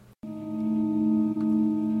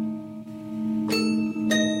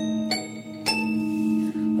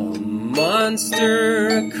monster,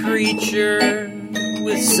 a creature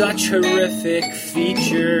with such horrific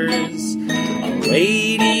features. A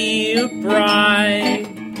lady, a bride,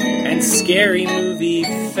 and scary movie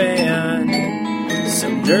fan.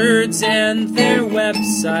 Some nerds and their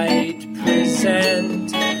website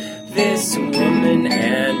present This Woman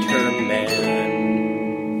and Her Man.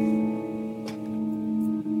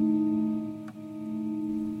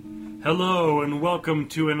 Hello and welcome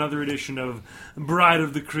to another edition of Bride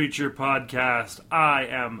of the Creature podcast. I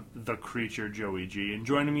am the Creature, Joey G, and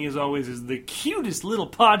joining me as always is the cutest little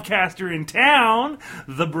podcaster in town,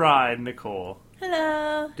 the Bride, Nicole.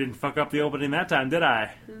 Hello. Didn't fuck up the opening that time, did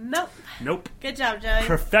I? Nope. Good job, Joey.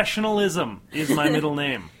 Professionalism is my middle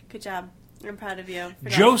name. Good job. I'm proud of you. For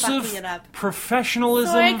Joseph fucking it up.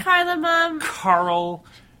 Professionalism. Sorry, Carla, Mom. Carl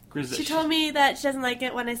Grizzly. She told me that she doesn't like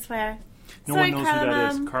it when I swear. No Sorry, one knows Carla, who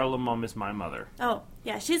that Mom. is. Carla Mom is my mother. Oh,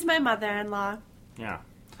 yeah, she's my mother-in-law. Yeah.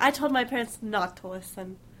 I told my parents not to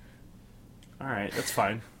listen. Alright, that's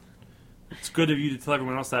fine. It's good of you to tell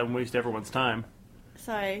everyone else that and waste everyone's time.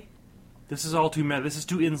 Sorry. This is all too meta. This is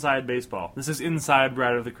too inside baseball. This is inside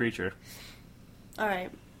Bride of the Creature. Alright.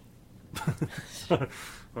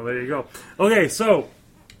 Well, there you go. Okay, so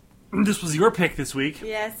this was your pick this week.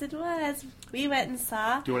 Yes, it was. We went and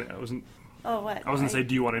saw... Do you want? I wasn't what? going to say,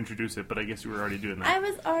 do you want to introduce it? But I guess you were already doing that. I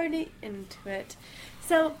was already into it.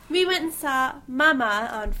 So, we went and saw Mama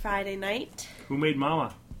on Friday night. Who made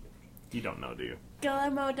Mama? You don't know, do you?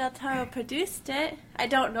 Guillermo del Toro produced it. I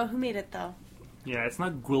don't know who made it, though. Yeah, it's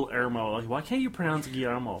not Guillermo. Like, why can't you pronounce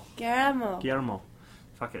Guillermo? Guillermo.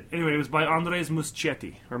 Fuck it. Anyway, it was by Andres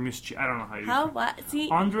Muschietti. Or Muschietti. I don't know how you... How? What? See?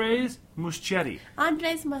 Andres Muschietti.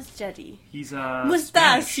 Andres Muschietti. He's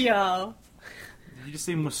Mustachio. Spanish. Did you just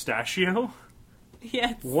say mustachio?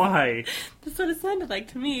 Yes. Why? That's what it sounded like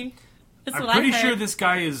to me. That's I'm what pretty I heard. sure this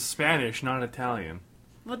guy is Spanish, not Italian.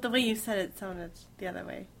 But the way you said it sounded the other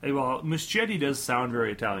way. Hey, well, Muschietti does sound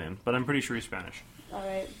very Italian, but I'm pretty sure he's Spanish.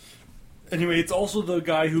 Alright. Anyway, it's also the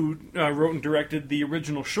guy who wrote and directed the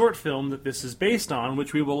original short film that this is based on,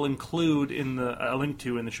 which we will include in a link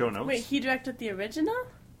to in the show notes. Wait, he directed the original?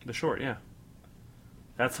 The short, yeah.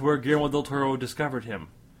 That's where Guillermo del Toro discovered him.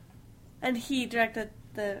 And he directed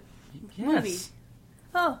the Yes. movie?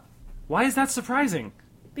 Oh, Why is that surprising?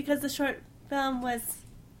 because the short film was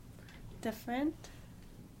different?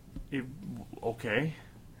 Okay.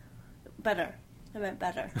 Better. I meant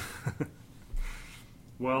better.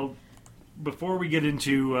 Well, before we get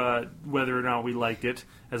into whether or not we liked it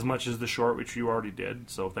as much as the short, which you already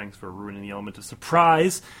did, so thanks for ruining the element of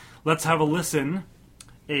surprise, let's have a listen.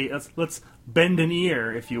 Let's bend an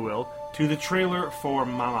ear, if you will, to the trailer for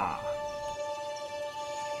Mama.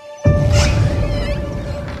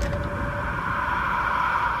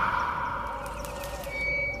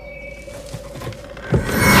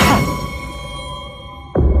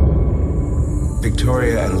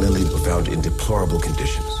 Victoria and Lily were found in deplorable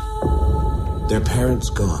conditions. Their parents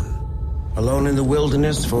gone. Alone in the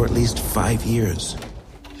wilderness for at least 5 years.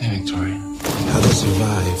 Hey, Victoria. How they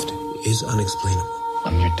survived is unexplainable.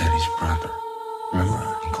 I'm your daddy's brother.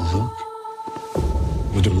 Remember Uncle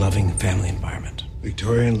Luke? With a loving family environment,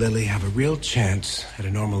 Victoria and Lily have a real chance at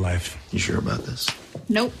a normal life. You sure about this?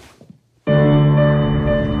 Nope.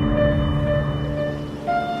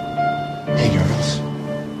 Hey, girls.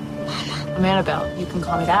 I'm Annabelle. You can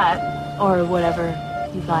call me that. Or whatever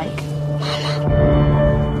you like.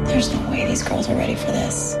 There's no way these girls are ready for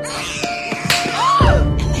this.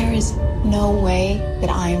 And there is no way that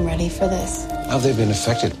I am ready for this. How have they been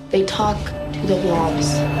affected? They talk to the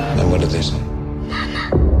walls. And what did they say?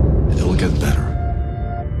 It'll get better.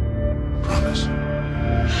 Promise.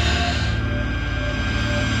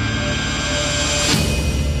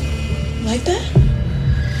 Like that?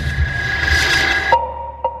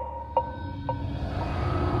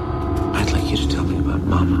 I'd like you to tell me about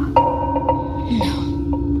Mama.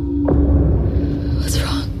 What's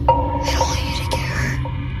wrong? I don't want you to get hurt.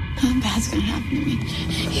 Nothing bad's gonna happen to me.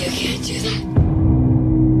 You can't do that.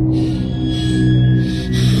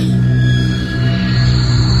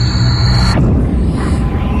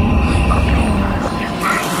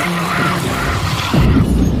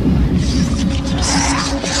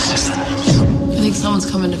 I think someone's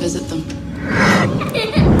coming to visit them.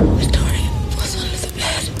 Victoria was under the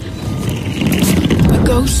bed. A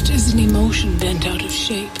ghost is an emotion bent out of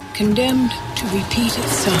shape, condemned to repeat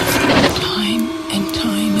itself time and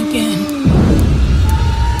time again.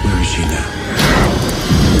 Where is she now?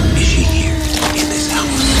 Is she here in this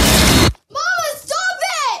house? Mama, stop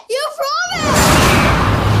it! You promised!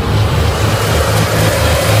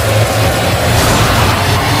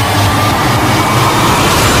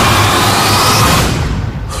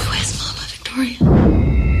 Where's Mama, Victoria?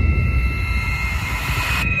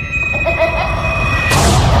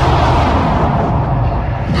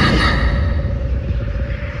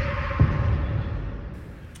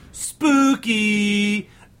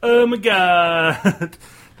 Oh my god.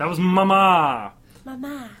 That was Mama.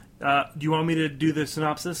 Mama. Do you want me to do the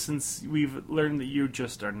synopsis since we've learned that you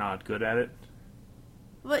just are not good at it?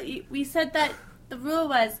 Well, we said that the rule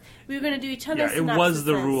was we were going to do each other's Yeah, it was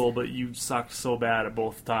the synopsises. rule, but you sucked so bad at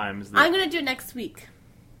both times. That I'm going to do it next week.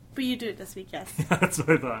 But you do it this week, yes. That's what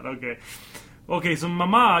I thought. Okay. Okay, so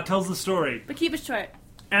Mama tells the story. But keep it short.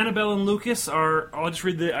 Annabelle and Lucas are... I'll just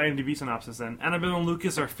read the IMDb synopsis then. Annabelle and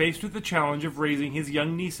Lucas are faced with the challenge of raising his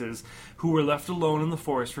young nieces, who were left alone in the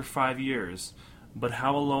forest for 5 years. But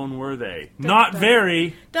how alone were they? Dun, Not dun.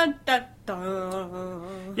 very! Dun, dun,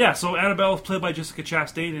 dun. Yeah, so Annabelle is played by Jessica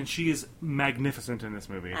Chastain, and she is magnificent in this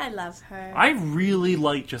movie. I love her. I really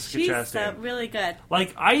like Jessica She's Chastain. really good.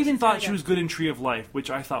 Like, I even thought really she good. was good in Tree of Life, which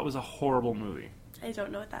I thought was a horrible movie. I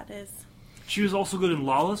don't know what that is. She was also good in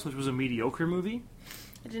Lawless, which was a mediocre movie.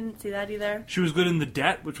 I didn't see that either. She was good in The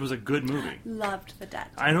Debt, which was a good movie. Loved The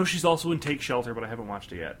Debt. I know she's also in Take Shelter, but I haven't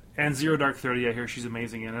watched it yet. And Zero Dark 30, I hear she's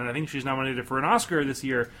amazing in, and I think she's nominated for an Oscar this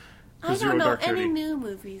year for I Zero don't know Dark 30. any new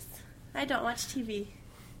movies. I don't watch TV.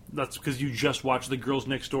 That's because you just watched The Girls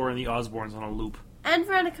Next Door and The Osbournes on a loop. And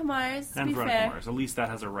Veronica Mars, to And be Veronica fair. Mars. At least that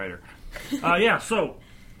has a writer. So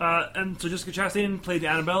Jessica Chastain played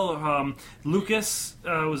Annabelle. Lucas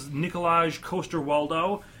was Nikolaj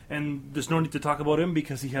Coster-Waldau, and there's no need to talk about him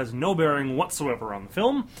because he has no bearing whatsoever on the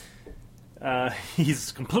film.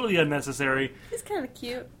 He's completely unnecessary. He's kind of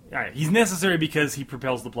cute. He's necessary because he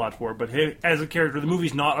propels the plot forward, but as a character, the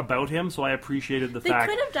movie's not about him, so I appreciated the They fact...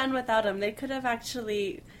 could have done without him. They could have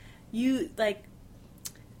actually,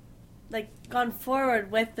 gone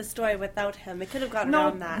forward with the story without him. They could have gotten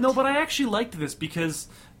around that. No, but I actually liked this because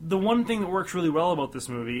the one thing that works really well about this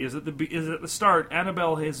movie is at the start,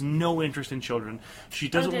 Annabelle has no interest in children. She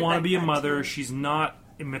doesn't did want to like be a that, mother. too. She's not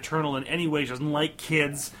maternal in any way. She doesn't like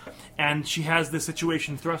kids. And she has this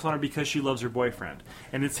situation thrust on her because she loves her boyfriend.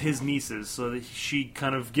 And it's his nieces. So that she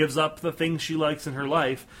kind of gives up the things she likes in her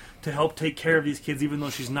life to help take care of these kids, even though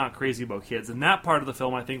she's not crazy about kids. And that part of the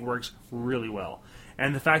film, I think, works really well.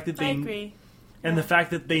 And the fact that I agree. And the fact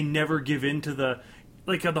that they never give in to the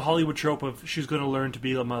Hollywood trope of she's going to learn to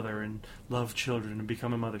be a mother and love children and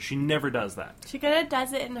become a mother. She never does that. She kind of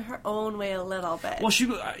does it in her own way a little bit. Well,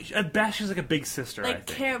 at best she's like a big sister, I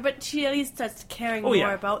think. But she at least starts caring Oh, yeah.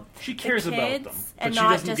 more about She cares the about kids them, and but she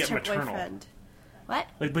not doesn't just get her maternal. boyfriend. What?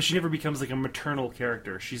 But she never becomes like a maternal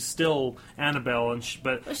character. She's still Annabelle, Well, she's a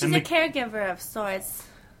and caregiver of sorts.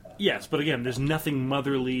 yes, but again, there's nothing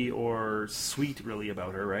motherly or sweet really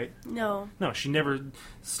about her, right? No. No, she never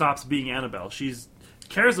stops being Annabelle. She's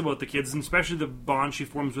cares about the kids, and especially the bond she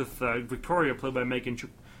forms with Victoria, played by Megan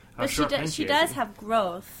But she does have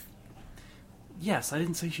growth. Yes, I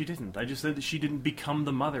didn't say she didn't. I just said that she didn't become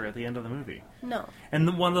the mother at the end of the movie. No.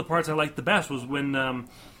 And one of the parts I liked the best was when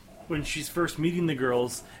she's first meeting the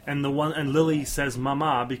girls, and Lily says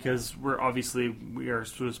 "Mama" because we are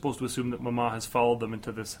supposed to assume that Mama has followed them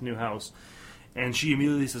into this new house, and she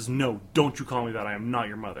immediately says, "No, don't you call me that. I am not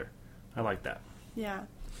your mother." I like that. Yeah.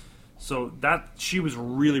 So she was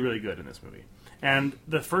really, really good in this movie. And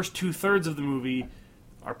the first 2/3 of the movie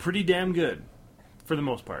are pretty damn good, for the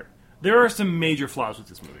most part. There are some major flaws with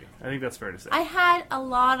this movie. I think that's fair to say. I had a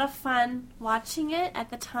lot of fun watching it at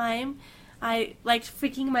the time. I liked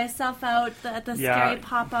freaking myself out at the scary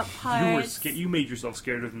pop-up parts. You made yourself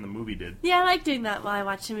scarier than the movie did. Yeah, I like doing that while I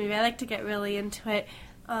watch a movie. I like to get really into it.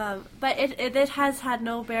 But it has had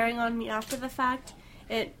no bearing on me after the fact.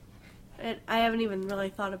 I haven't even really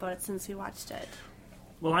thought about it since we watched it.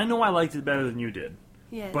 Well, I know I liked it better than you did.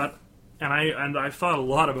 Yes. And I've thought a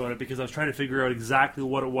lot about it because I was trying to figure out exactly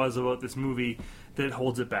what it was about this movie that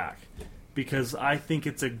holds it back. Because I think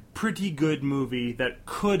it's a pretty good movie that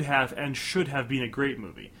could have and should have been a great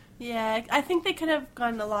movie. Yeah, I think they could have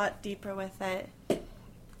gone a lot deeper with it.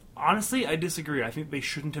 Honestly, I disagree. I think they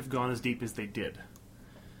shouldn't have gone as deep as they did.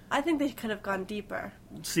 I think they could have gone deeper.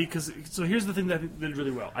 See, so here's the thing that I think they did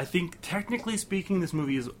really well. I think, technically speaking, this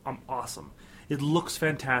movie is awesome. It looks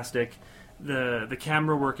fantastic. The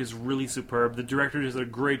camera work is really superb. The director does a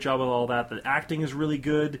great job of all that. The acting is really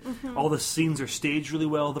good. Mm-hmm. All the scenes are staged really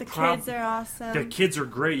well. The kids are awesome. The kids are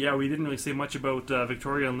great. Yeah, we didn't really say much about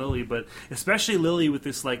Victoria and Lily, but especially Lily with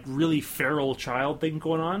this like really feral child thing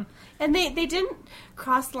going on. And they didn't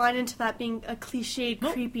cross the line into that being a cliched,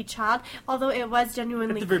 creepy child, although it was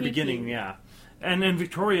genuinely at the very creepy. beginning, yeah. And then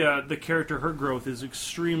Victoria, the character, her growth is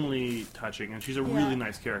extremely touching, and she's a really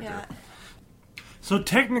nice character. Yeah. So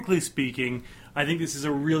technically speaking, I think this is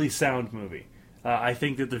a really sound movie. I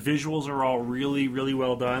think that the visuals are all really, really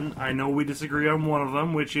well done. I know we disagree on one of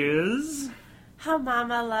them, which is... How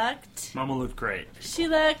Mama looked. Mama looked great. She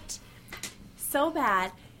looked so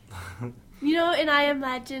bad. You know, in I Am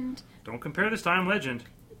Legend, Don't compare this to I Am Legend.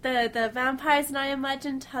 the vampires in I Am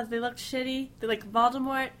Legend, how they looked shitty. They like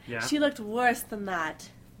Voldemort. Yeah. She looked worse than that.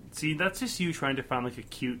 See, that's just you trying to find like a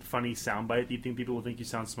cute, funny soundbite that you think people will think you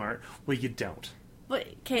sound smart. Well, you don't. But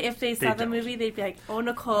okay, if they saw the don't. movie, they'd be like, "Oh,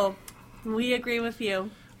 Nicole, we agree with you."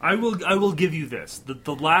 I will give you this.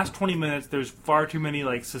 The last 20 minutes, there's far too many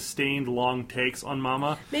like sustained long takes on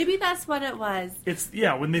Mama. Maybe that's what it was. It's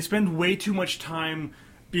when they spend way too much time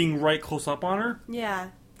being right close up on her. Yeah,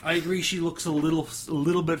 I agree. She looks a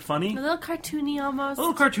little bit funny, a little cartoony almost. a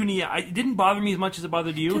little cartoony. Yeah, it didn't bother me as much as it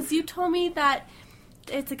bothered you. Because you told me that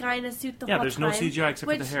it's a guy in a suit the whole time. Yeah, there's no CGI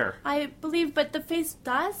except for the hair. I believe, but the face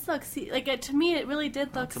does look to me it really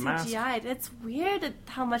did look It's a mask. CGI'd. It's weird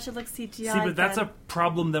how much it looks CGI'd. See, but that's then. a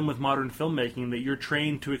problem then with modern filmmaking, that you're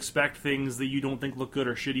trained to expect things that you don't think look good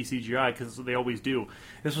or shitty CGI, because they always do.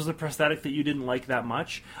 This was a prosthetic that you didn't like that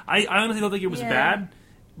much. I honestly don't think it was bad,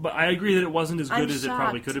 but I agree that it wasn't as good as it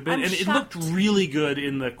probably could have been. And it looked really good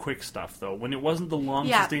in the quick stuff, though. When it wasn't the long,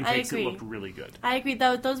 sustained takes, it looked really good. I agree,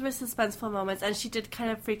 though. Those were suspenseful moments, and she did kind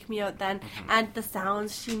of freak me out then. And the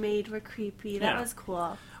sounds she made were creepy. That was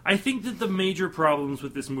cool. I think that the major problems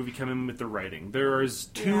with this movie come in with the writing. There is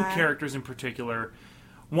two characters in particular.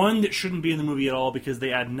 One that shouldn't be in the movie at all because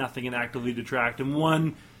they add nothing and actively detract, and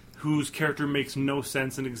one whose character makes no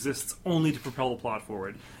sense and exists only to propel the plot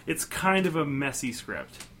forward. It's kind of a messy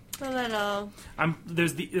script. A little.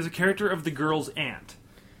 There's a character of the girl's aunt,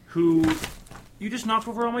 who you just knocked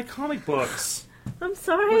over all my comic books. I'm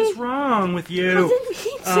sorry. What is wrong with you? I didn't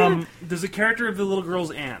mean to. There's a character of the little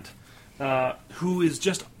girl's aunt, who is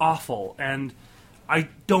just awful, and I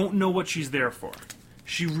don't know what she's there for.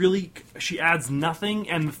 She adds nothing,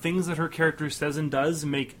 and the things that her character says and does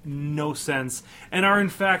make no sense, and are in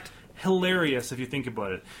fact hilarious if you think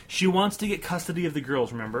about it. She wants to get custody of the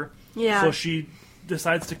girls, remember? Yeah. So she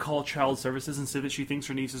decides to call child services and say that she thinks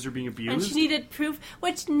her nieces are being abused. And she needed proof,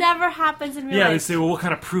 which never happens in real life. Yeah, they say, well, what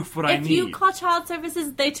kind of proof would I need? If you call child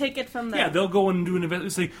services, they take it from there. Yeah, they'll go and do an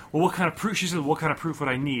investigation. Say, well, what kind of proof? She says, what kind of proof would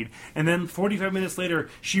I need? And then 45 minutes later,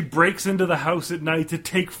 she breaks into the house at night to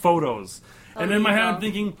take photos. And in my head, I'm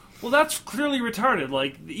thinking, well, that's clearly retarded.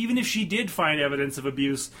 Like, even if she did find evidence of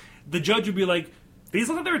abuse, the judge would be like, these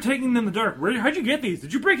look like they were taking them in the dark. How'd you get these?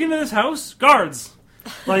 Did you break into this house? Guards.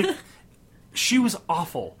 Like, she was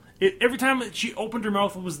awful. Every time that she opened her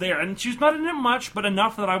mouth, it was there. And she was not in it much, but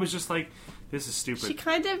enough that I was just like, this is stupid. She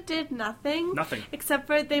kind of did nothing. Nothing. Except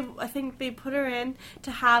for I think they put her in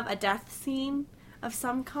to have a death scene of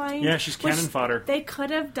some kind. Yeah, she's cannon fodder. They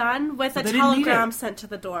could have done with a They didn't need telegram it. sent to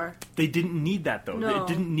the door. They didn't need that, though. No. It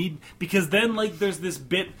didn't need... Because then, like, there's this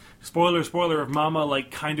bit, spoiler, of Mama,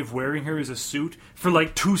 like, kind of wearing her as a suit for,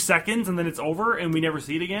 like, 2 seconds, and then it's over, and we never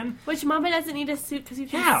see it again. Which Mama doesn't need a suit because you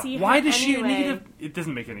can see her why does she anyway. need a... It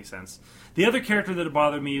doesn't make any sense. The other character that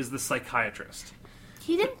bothered me is the psychiatrist.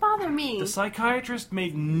 He didn't bother me. The psychiatrist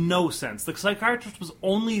made no sense. The psychiatrist was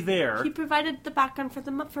only there... He provided the background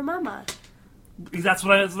for Mama. That's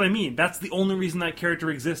what I mean. That's the only reason that character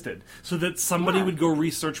existed. So that somebody would go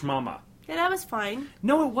research Mama. Yeah, that was fine.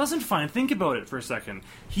 No, it wasn't fine. Think about it for a second.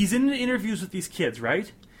 He's in interviews with these kids,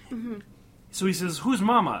 right? Mm-hmm. So he says, who's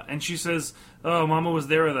Mama? And she says, oh, Mama was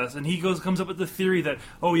there with us. And he comes up with the theory that,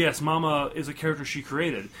 oh yes, Mama is a character she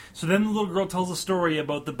created. So then the little girl tells a story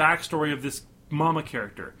about the backstory of this Mama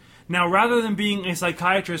character. Now, rather than being a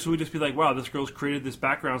psychiatrist who would just be like, wow, this girl's created this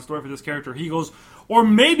background story for this character, he goes, or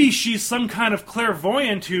maybe she's some kind of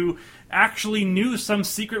clairvoyant who actually knew some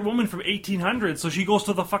secret woman from 1800. So she goes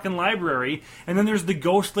to the fucking library, and then there's the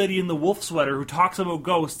ghost lady in the wolf sweater who talks about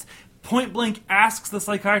ghosts, point blank asks the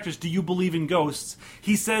psychiatrist, do you believe in ghosts?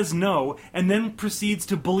 He says no, and then proceeds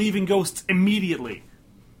to believe in ghosts immediately.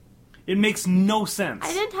 It makes no sense.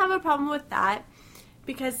 I didn't have a problem with that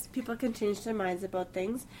because people can change their minds about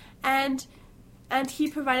things, and he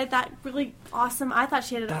provided that really awesome. I thought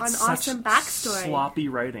she had an awesome backstory. Sloppy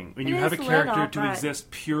writing. When you have a character to exist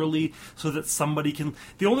purely so that somebody can.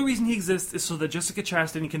 The only reason he exists is so that Jessica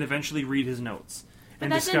Chastain can eventually read his notes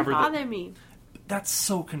and discover that didn't bother me. That's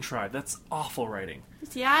so contrived. That's awful writing.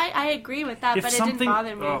 See, I agree with that, but it didn't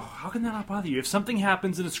bother me. Oh, how can that not bother you? If something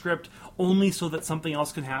happens in a script only so that something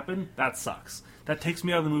else can happen, that sucks. That takes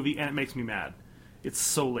me out of the movie and it makes me mad. It's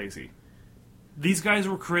so lazy. These guys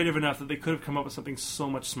were creative enough that they could have come up with something so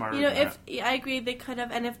much smarter. You know, than I agree they could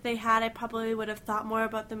have, and if they had, I probably would have thought more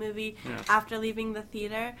about the movie after leaving the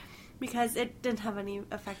theater, because it didn't have any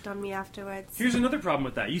effect on me afterwards. Here's another problem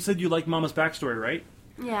with that. You said you liked Mama's backstory, right?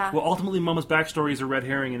 Yeah. Well, ultimately, Mama's backstory is a red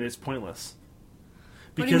herring and it's pointless.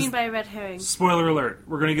 What do you mean by a red herring? Spoiler alert.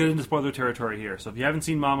 We're going to get into spoiler territory here. So if you haven't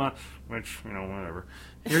seen Mama, which, whatever.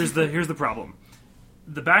 Here's the problem.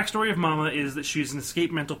 the backstory of Mama is that she's an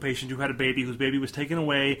escaped mental patient who had a baby whose baby was taken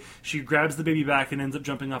away. She grabs the baby back and ends up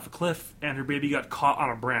jumping off a cliff, and her baby got caught on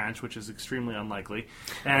a branch, which is extremely unlikely.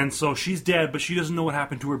 And so she's dead, but she doesn't know what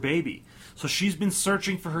happened to her baby. So she's been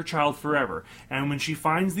searching for her child forever. And when she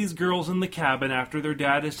finds these girls in the cabin after their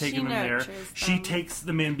dad has taken them there, she takes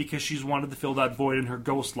them in because she's wanted to fill that void in her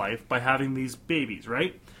ghost life by having these babies,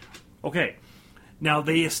 right? Okay. Now,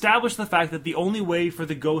 they establish the fact that the only way for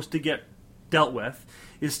the ghost to get dealt with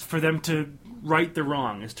is for them to right the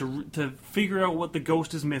wrong, is to figure out what the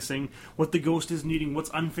ghost is missing, what the ghost is needing,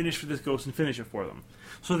 what's unfinished for this ghost, and finish it for them.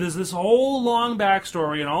 So there's this whole long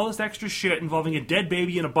backstory and all this extra shit involving a dead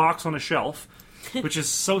baby in a box on a shelf, which is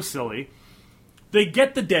so silly. They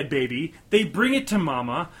get the dead baby, they bring it to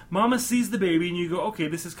Mama, Mama sees the baby, and you go, okay,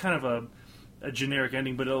 this is kind of a generic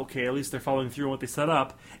ending, but okay, at least they're following through on what they set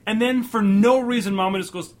up. And then for no reason, Mama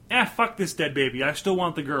just goes, fuck this dead baby, I still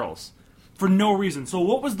want the girls. For no reason. So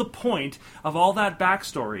what was the point of all that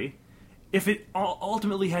backstory if it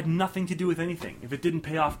ultimately had nothing to do with anything? If it didn't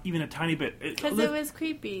pay off even a tiny bit? Because it was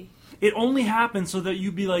creepy. It only happened so that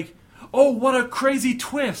you'd be like, oh, what a crazy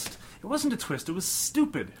twist. It wasn't a twist. It was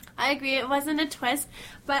stupid. I agree. It wasn't a twist,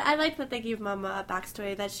 but I like that they gave Mama a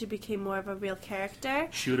backstory, that she became more of a real character.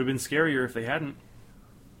 She would have been scarier if they hadn't.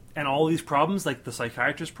 And all these problems, like the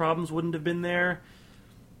psychiatrist problems, wouldn't have been there.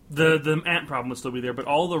 The ant problem would still be there, but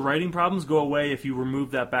all the writing problems go away if you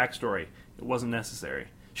remove that backstory. It wasn't necessary.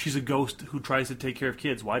 She's a ghost who tries to take care of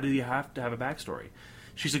kids. Why do you have to have a backstory?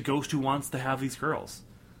 She's a ghost who wants to have these girls.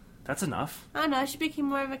 That's enough. I don't know. She became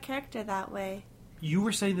more of a character that way. You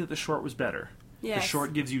were saying that the short was better. Yes. The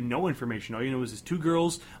short gives you no information. All you know is there's two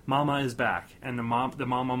girls, Mama is back, and the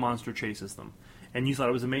Mama monster chases them. And you thought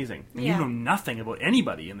it was amazing. And you know nothing about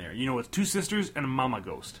anybody in there. You know it's two sisters and a Mama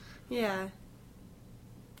ghost. Yeah.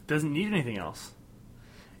 Doesn't need anything else.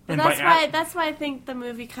 But that's why I think the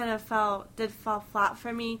movie kind of did fall flat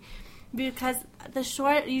for me, because the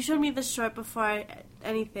short, you showed me the short before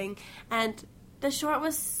anything, and the short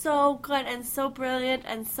was so good and so brilliant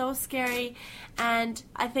and so scary, and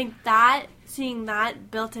I think seeing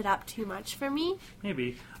that built it up too much for me.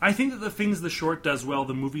 Maybe. I think that the things the short does well,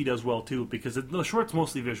 the movie does well too, because the short's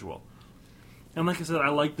mostly visual. And like I said, I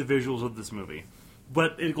like the visuals of this movie.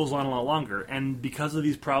 But it goes on a lot longer, and because of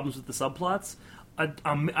these problems with the subplots,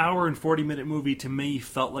 an hour and 40-minute movie to me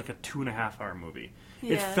felt like a 2.5-hour movie.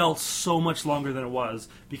 Yeah. It felt so much longer than it was,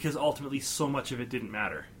 because ultimately so much of it didn't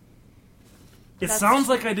matter. It sounds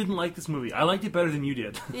like I didn't like this movie. I liked it better than you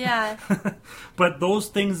did. Yeah. But those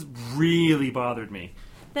things really bothered me.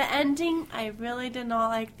 The ending, I really did not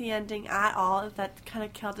like the ending at all. That kind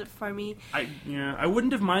of killed it for me. I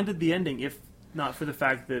wouldn't have minded the ending if not for the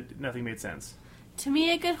fact that nothing made sense. To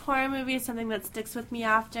me, a good horror movie is something that sticks with me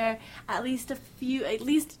after even if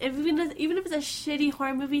it's a shitty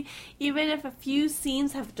horror movie, even if a few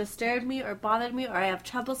scenes have disturbed me or bothered me or I have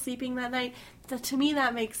trouble sleeping that night, to me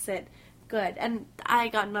that makes it good. And I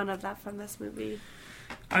got none of that from this movie.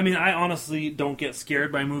 I mean, I honestly don't get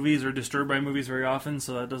scared by movies or disturbed by movies very often,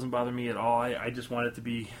 so that doesn't bother me at all. I just want it to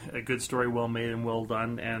be a good story, well made and well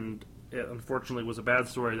done, and it unfortunately was a bad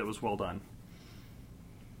story that was well done.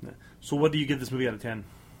 So what do you give this movie out of 10?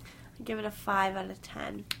 I give it a 5 out of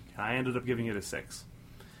 10. I ended up giving it a 6.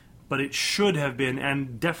 But it should have been,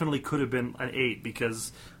 and definitely could have been, an 8,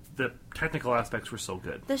 because the technical aspects were so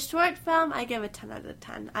good. The short film, I give it 10 out of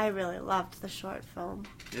 10. I really loved the short film.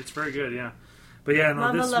 It's very good, yeah. But yeah, no,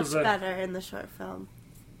 Mama this looks was better in the short film.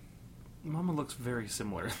 Mama looks very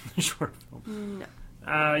similar in the short film.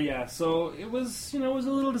 No. Yeah, so it was, it was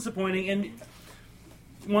a little disappointing, and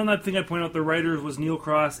one other thing I'd point out, the writers was Neil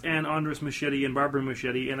Cross and Andres Muschietti and Barbara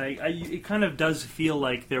Muschietti, and it kind of does feel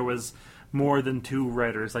like there was more than two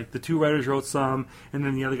writers. Like, the two writers wrote some, and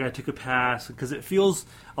then the other guy took a pass, because it feels,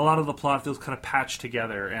 a lot of the plot feels kind of patched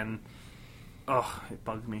together, and, it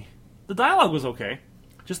bugged me. The dialogue was okay.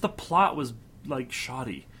 Just the plot was,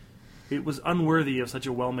 shoddy. It was unworthy of such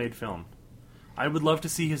a well-made film. I would love to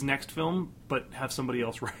see his next film, but have somebody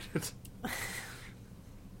else write it.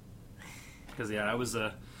 Because I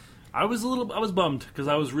was bummed because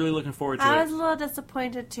I was really looking forward to it. I was a little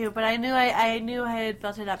disappointed too, but I knew I had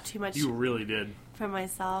built it up too much. You really did for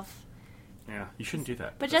myself. Yeah, you shouldn't do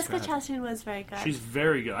that. But Jessica Chastain was very good. She's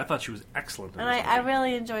very good. I thought she was excellent. And I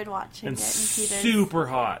really enjoyed watching it in theaters. Super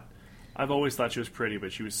hot. I've always thought she was pretty,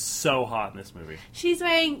 but she was so hot in this movie. She was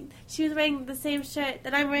wearing the same shirt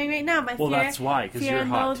that I'm wearing right now. That's why, because you're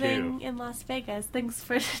hot too. Fear and Loathing in Las Vegas. Thanks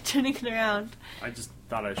for turning it around. I just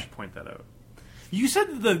thought I should point that out. You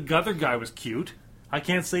said that the other guy was cute. I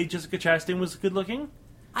can't say Jessica Chastain was good looking.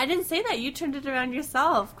 I didn't say that. You turned it around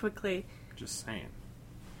yourself quickly. Just saying.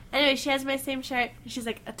 Anyway, she has my same shirt, and she's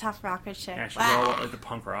like a tough rocker chick. Yeah, she's all about like the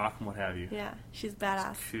punk rock and what have you. Yeah, she's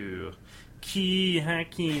badass. Cool.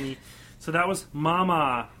 Hakini. So that was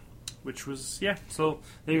Mama, which was, yeah, so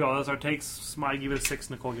there you go. That's our takes. I give it a 6,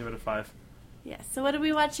 Nicole give it a 5. Yeah, so what are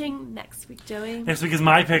we watching next week, Joey? Next week is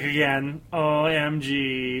my pick again.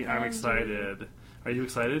 OMG. I'm excited. Are you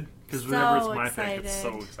excited? Because whenever it's my pick, it's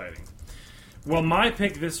so exciting. Well, my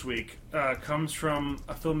pick this week comes from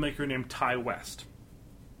a filmmaker named Ti West.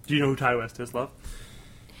 Do you know who Ti West is, love?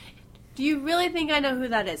 Do you really think I know who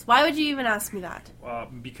that is? Why would you even ask me that?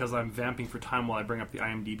 Because I'm vamping for time while I bring up the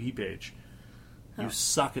IMDb page. You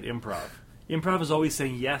suck at improv. Improv is always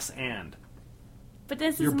saying yes and. But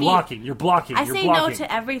this You're is blocking. You're blocking. I You're say blocking. no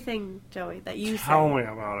to everything, Joey, that you say. Tell me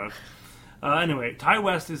about it. Anyway, Ti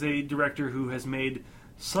West is a director who has made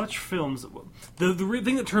such films. The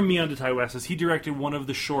thing that turned me on to Ti West is he directed one of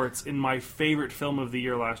the shorts in my favorite film of the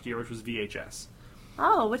year last year, which was VHS.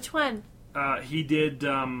 Oh, which one? He did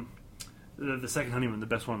the Second Honeymoon, the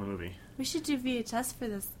best one in the movie. We should do VHS for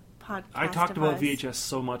this podcast. I talked about VHS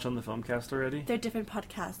so much on the Filmcast already. They're different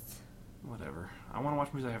podcasts. Whatever. I want to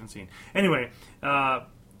watch movies I haven't seen. Anyway,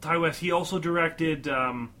 Ti West, he also directed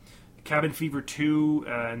Cabin Fever 2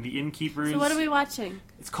 and The Innkeepers. So what are we watching?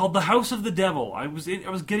 It's called The House of the Devil. I was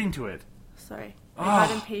getting to it. Sorry. I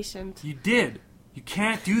got impatient. You did. You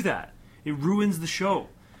can't do that. It ruins the show.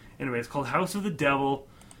 Anyway, it's called House of the Devil.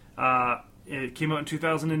 It came out in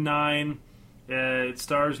 2009. It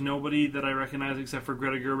stars nobody that I recognize except for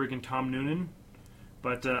Greta Gerwig and Tom Noonan.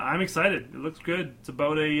 But I'm excited. It looks good. It's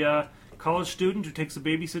about a college student who takes a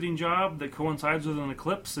babysitting job that coincides with an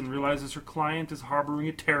eclipse and realizes her client is harboring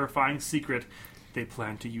a terrifying secret. They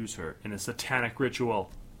plan to use her in a satanic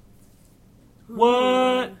ritual.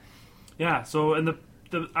 What? Yeah, so, and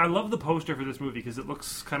I love the poster for this movie because it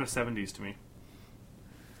looks kind of 70s to me.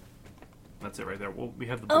 That's it right there. We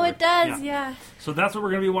have the Blu-ray. Oh, it does, yeah. So that's what we're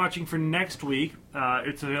going to be watching for next week.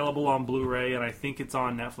 It's available on Blu-ray, and I think it's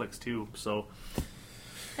on Netflix, too. So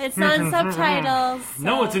it's not in subtitles. So.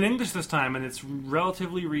 No, it's in English this time, and it's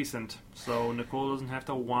relatively recent. So Nicole doesn't have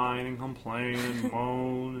to whine and complain and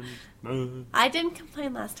moan. I didn't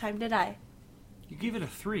complain last time, did I? You gave it a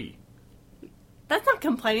 3. That's not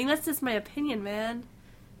complaining. That's just my opinion, man.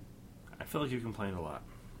 I feel like you complained a lot.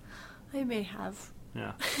 I may have.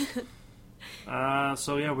 Yeah.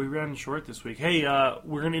 So yeah, we ran short this week. Hey,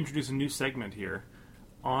 we're going to introduce a new segment here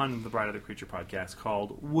on the Bride of the Creature podcast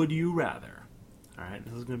called Would You Rather? All right,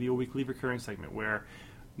 this is going to be a weekly recurring segment where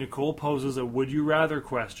Nicole poses a Would You Rather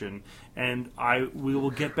question, and we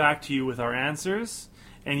will get back to you with our answers,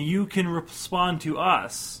 and you can respond to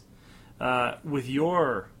us with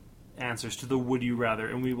your answers to the Would You Rather,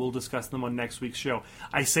 and we will discuss them on next week's show.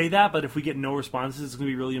 I say that, but if we get no responses, it's going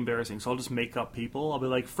to be really embarrassing, so I'll just make up people. I'll be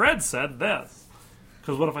like, Fred said this.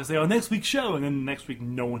 Because what if I say, oh, next week's show, and then next week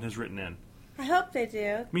no one has written in? I hope they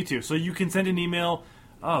do. Me too. So you can send an email.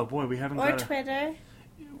 Oh, boy, we haven't got Twitter.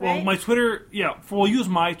 Well, right? my Twitter, yeah, we'll use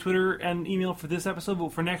my Twitter and email for this episode,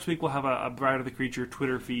 but for next week we'll have a Bride of the Creature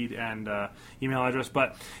Twitter feed and email address.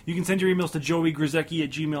 But you can send your emails to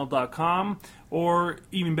joeygrzecki@gmail.com, or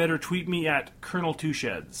even better, tweet me at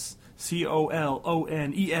Colonel2Sheds.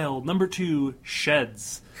 COLONEL 2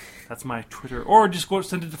 Sheds. That's my Twitter. Or just go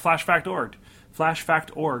send it to flashfact.org.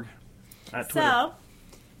 Flashfact.org at Twitter. So,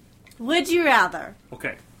 would you rather?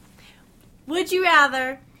 Okay. Would you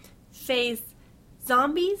rather face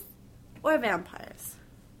zombies or vampires?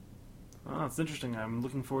 Oh, that's interesting. I'm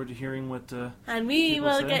looking forward to hearing what and we people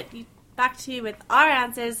will say. get back to you with our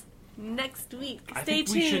answers next week. Stay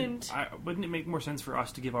tuned. Wouldn't it make more sense for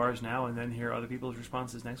us to give ours now and then hear other people's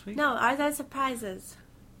responses next week? No, ours are surprises.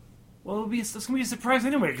 Well, it's going to be a surprise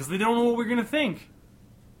anyway, because they don't know what we're going to think.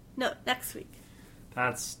 No, next week.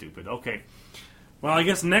 That's stupid. Okay. Well, I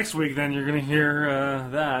guess next week, then, you're going to hear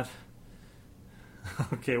that.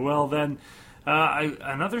 Okay, well, then,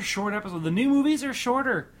 another short episode. The new movies are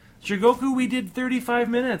shorter. Shigoku, we did 35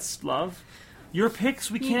 minutes, love. Your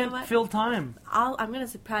picks, we can't fill time. I'm going to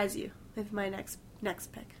surprise you with my next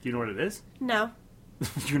pick. Do you know what it is? No.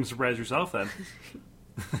 You're going to surprise yourself, then.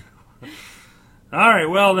 All right,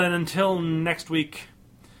 well, then, until next week,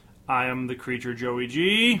 I am the creature, Joey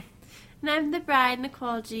G. And I'm the bride,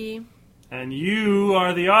 Nicole G. And you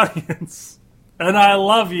are the audience. And I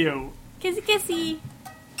love you. Kissy kissy.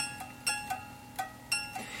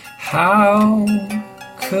 How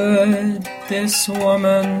could this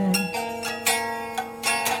woman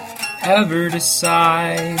ever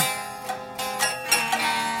decide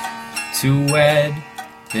to wed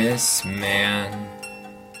this man?